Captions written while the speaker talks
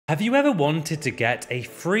Have you ever wanted to get a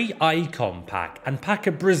free icon pack and pack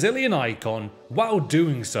a Brazilian icon while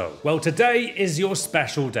doing so? Well, today is your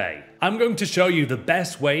special day. I'm going to show you the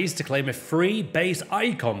best ways to claim a free base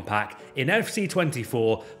icon pack in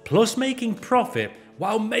FC24, plus making profit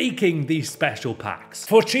while making these special packs.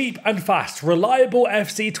 For cheap and fast, reliable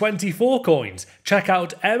FC24 coins, check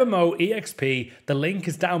out MMOEXP, the link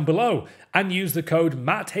is down below, and use the code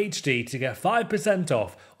MATTHD to get 5%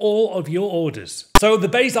 off all of your orders. So the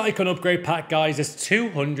base icon upgrade pack, guys, is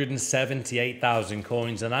 278,000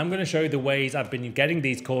 coins, and I'm going to show you the ways I've been getting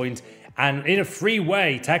these coins, and in a free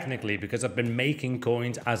way, technically, because I've been making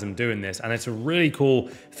coins as I'm doing this, and it's a really cool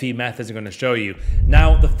few methods I'm going to show you.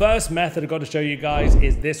 Now, the first method I've got to show you guys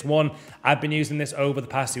is this one. I've been using this over the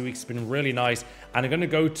past few weeks. It's been really nice, and I'm going to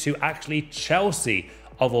go to actually Chelsea,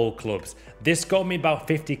 of all clubs. This got me about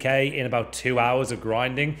 50k in about 2 hours of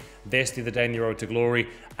grinding this the other day in the Road to Glory,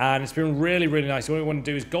 and it's been really, really nice. What I want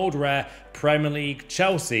to do is Gold Rare, Premier League,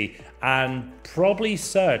 Chelsea, and probably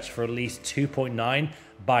search for at least 2.9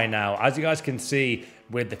 by now. As you guys can see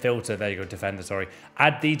with the filter, there you go, defender, sorry.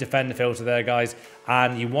 Add the defender filter there, guys,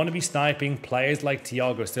 and you want to be sniping players like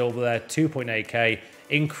Thiago Silva there, 2.8k,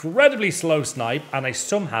 incredibly slow snipe, and I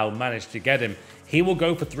somehow managed to get him. He will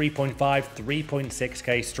go for 3.5,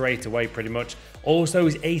 3.6k straight away pretty much. Also,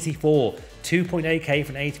 he's 84. 2.8k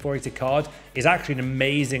for an 84 rated card is actually an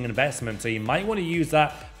amazing investment. So you might want to use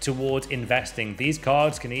that towards investing. These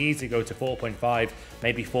cards can easily go to 4.5,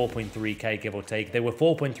 maybe 4.3k give or take. They were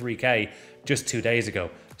 4.3k just 2 days ago.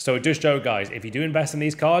 So it does show, guys, if you do invest in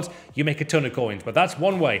these cards, you make a ton of coins. But that's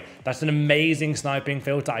one way. That's an amazing sniping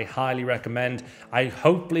filter. I highly recommend. I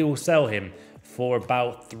hopefully will sell him for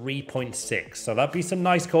about 3.6. So that'd be some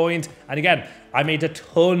nice coins. And again, I made a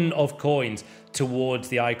ton of coins towards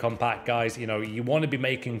the icon pack, guys. You know, you want to be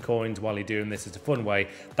making coins while you're doing this. It's a fun way.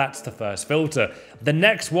 That's the first filter. The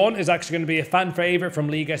next one is actually going to be a fan favorite from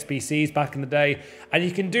League SBCs back in the day. And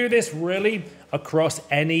you can do this really across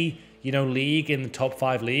any league in the top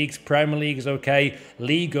 5 leagues. Premier League is okay.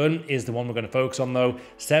 Ligue 1 is the one we're going to focus on though.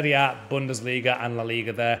 Serie A, Bundesliga, and La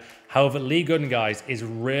Liga there. However, Ligue 1, guys, is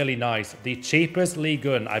really nice. The cheapest Ligue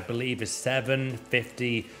 1, I believe, is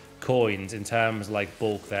 750 coins in terms like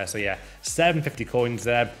bulk there. So yeah, 750 coins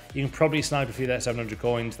there. You can probably snipe a few there, 700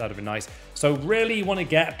 coins. That would be nice. So really you want to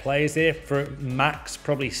get players here for max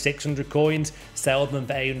probably 600 coins, sell them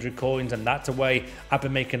for 800 coins, and that's a way I've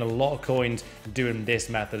been making a lot of coins doing this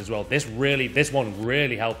method as well. This one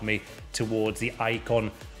really helped me towards the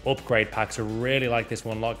icon upgrade packs. I really like this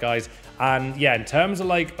one a lot, guys. And yeah, in terms of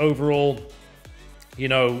like overall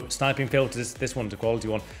sniping filters, this one's a quality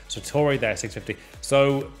one. So Torre there, 650.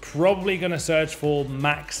 So probably going to search for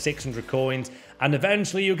max 600 coins. And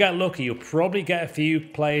eventually you'll get lucky. You'll probably get a few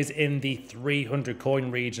players in the 300 coin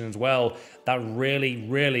region as well. That really,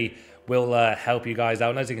 really will help you guys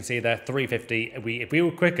out. And as you can see there, 350. If we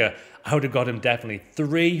were quicker, I would have got him definitely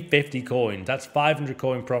 350 coins. That's 500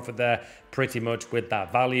 coin profit there pretty much with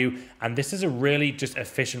that value. And this is a really just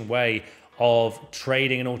efficient way of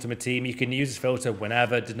trading an Ultimate Team. You can use this filter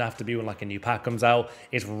whenever. It doesn't have to be when like a new pack comes out.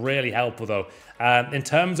 It's really helpful though. In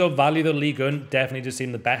terms of value, the Ligue 1 definitely does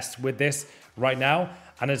seem the best with this right now.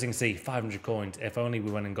 And as you can see, 500 coins. If only we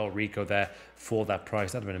went and got Rico there for that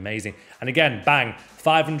price, that'd have been amazing. And again, bang,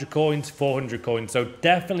 500 coins, 400 coins. So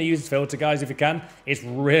definitely use this filter, guys, if you can. It's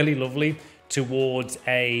really lovely towards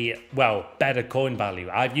a, well, better coin value.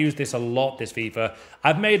 I've used this a lot this FIFA.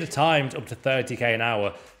 I've made at times up to 30k an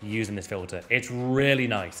hour using this filter. It's really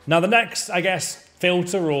nice. Now the next, I guess,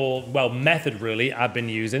 filter or, well, method really I've been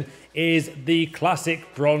using is the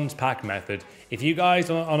classic bronze pack method. If you guys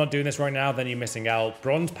are not doing this right now, then you're missing out.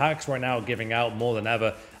 Bronze packs right now are giving out more than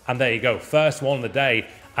ever. And there you go, first one of the day,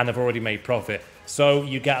 and I've already made profit. So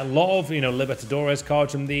you get a lot of, Libertadores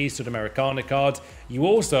cards from these, Sudamericana cards. You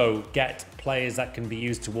also get players that can be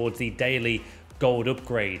used towards the daily gold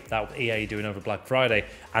upgrade that EA doing over Black Friday.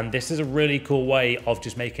 And this is a really cool way of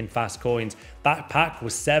just making fast coins. That pack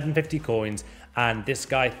was 750 coins, and this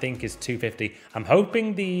guy I think is 250. I'm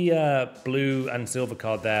hoping the blue and silver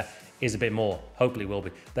card there is a bit more. Hopefully will be.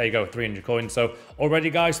 There you go, 300 coins. So already,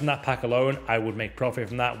 guys, from that pack alone, I would make profit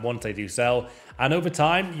from that once I do sell. And over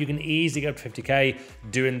time, you can easily get up to 50k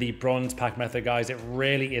doing the bronze pack method, guys. It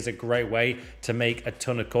really is a great way to make a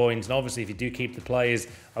ton of coins. And obviously, if you do keep the players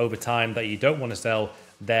over time that you don't want to sell,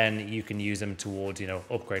 then you can use them towards,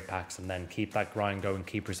 upgrade packs and then keep that grind going,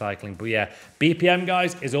 keep recycling. But yeah, BPM,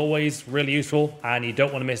 guys, is always really useful, and you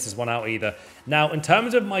don't want to miss this one out either. Now, in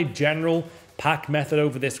terms of my general pack method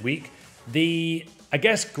over this week, the, I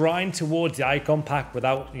guess, grind towards the icon pack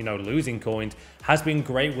without, losing coins has been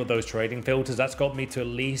great with those trading filters. That's got me to at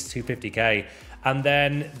least 250k. And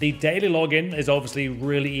then the daily login is obviously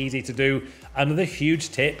really easy to do. Another huge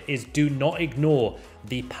tip is do not ignore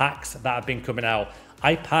the packs that have been coming out.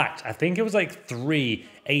 I packed, I think it was like 3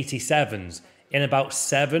 87s in about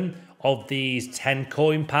 7 of these 10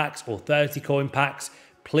 coin packs or 30 coin packs.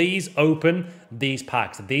 Please open these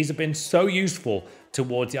packs. These have been so useful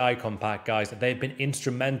towards the icon pack, guys. They've been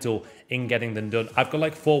instrumental in getting them done. I've got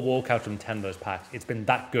like 4 walkouts from 10 of those packs. It's been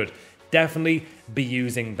that good. Definitely be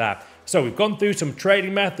using that. So we've gone through some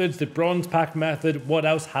trading methods, the bronze pack method. What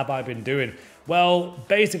else have I been doing? Well,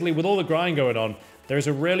 basically with all the grind going on, there's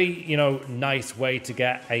a really, nice way to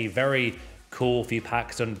get a very cool few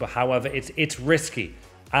packs done. But however, it's risky.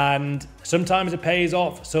 And sometimes it pays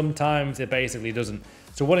off, sometimes it basically doesn't.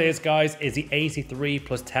 So what it is, guys, is the 83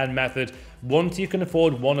 plus 10 method. Once you can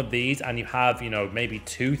afford one of these and you have, maybe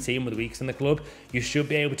 2 team of the weeks in the club, you should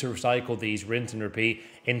be able to recycle these, rinse and repeat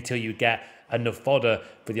until you get enough fodder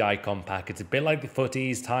for the icon pack. It's a bit like the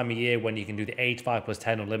footies time of year when you can do the 85 plus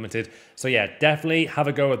 10 unlimited. So yeah, definitely have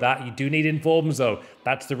a go with that. You do need informs though.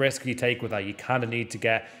 That's the risk you take with that. You kind of need to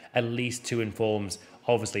get at least 2 informs,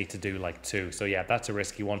 obviously, to do like 2. So yeah, that's a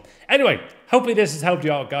risky one. Anyway, hopefully this has helped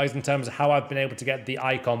you out, guys, in terms of how I've been able to get the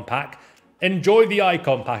icon pack. Enjoy the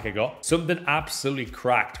icon pack I got. Something absolutely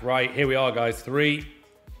cracked. Right, here we are, guys. 3,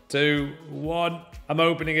 2, 1. I'm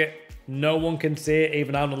opening it. No one can see it.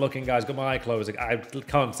 Even I'm not looking, guys. Got my eye closed. I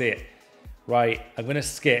can't see it. Right, I'm going to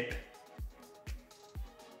skip.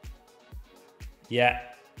 Yeah.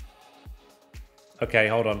 Okay,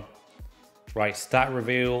 hold on. Right, stat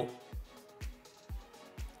reveal.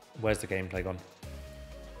 Where's the gameplay gone?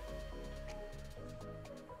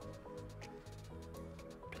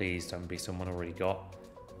 Please don't be someone already got.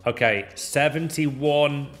 Okay,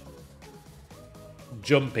 71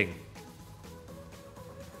 jumping.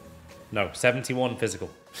 No, 71 physical,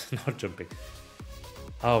 not jumping.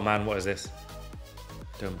 Oh man, what is this?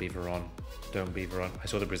 Don't be Veron. Don't be Veron. I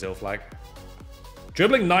saw the Brazil flag.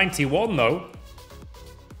 Dribbling 91 though.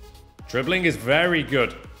 Dribbling is very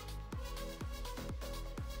good.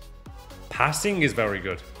 Passing is very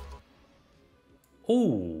good.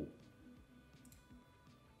 Ooh.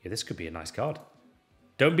 Yeah, this could be a nice card.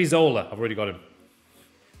 Don't be Zola. I've already got him.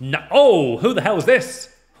 No. Oh, who the hell is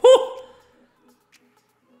this? Whew.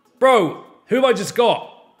 Bro, who have I just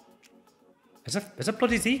got? Is that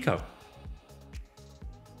bloody Zico?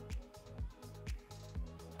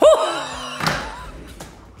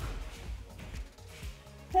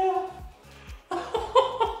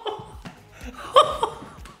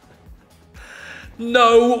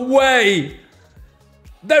 No way!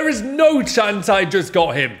 There is no chance I just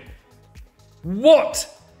got him. What?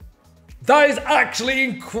 That is actually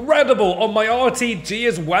incredible on my RTG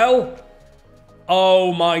as well.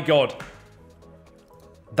 Oh my god.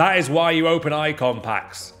 That is why you open icon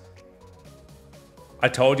packs. I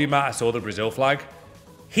told you, Matt, I saw the Brazil flag.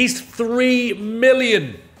 He's 3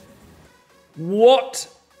 million. What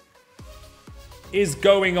is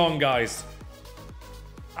going on, guys?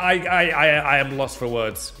 I am lost for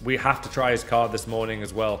words. We have to try his card this morning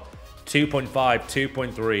as well. 2.5,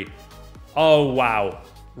 2.3. Oh, wow.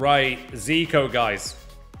 Right, Zico, guys.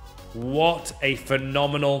 What a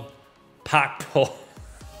phenomenal pack pull.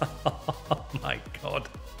 Oh my god.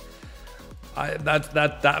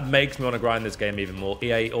 That makes me want to grind this game even more.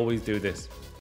 EA always do this.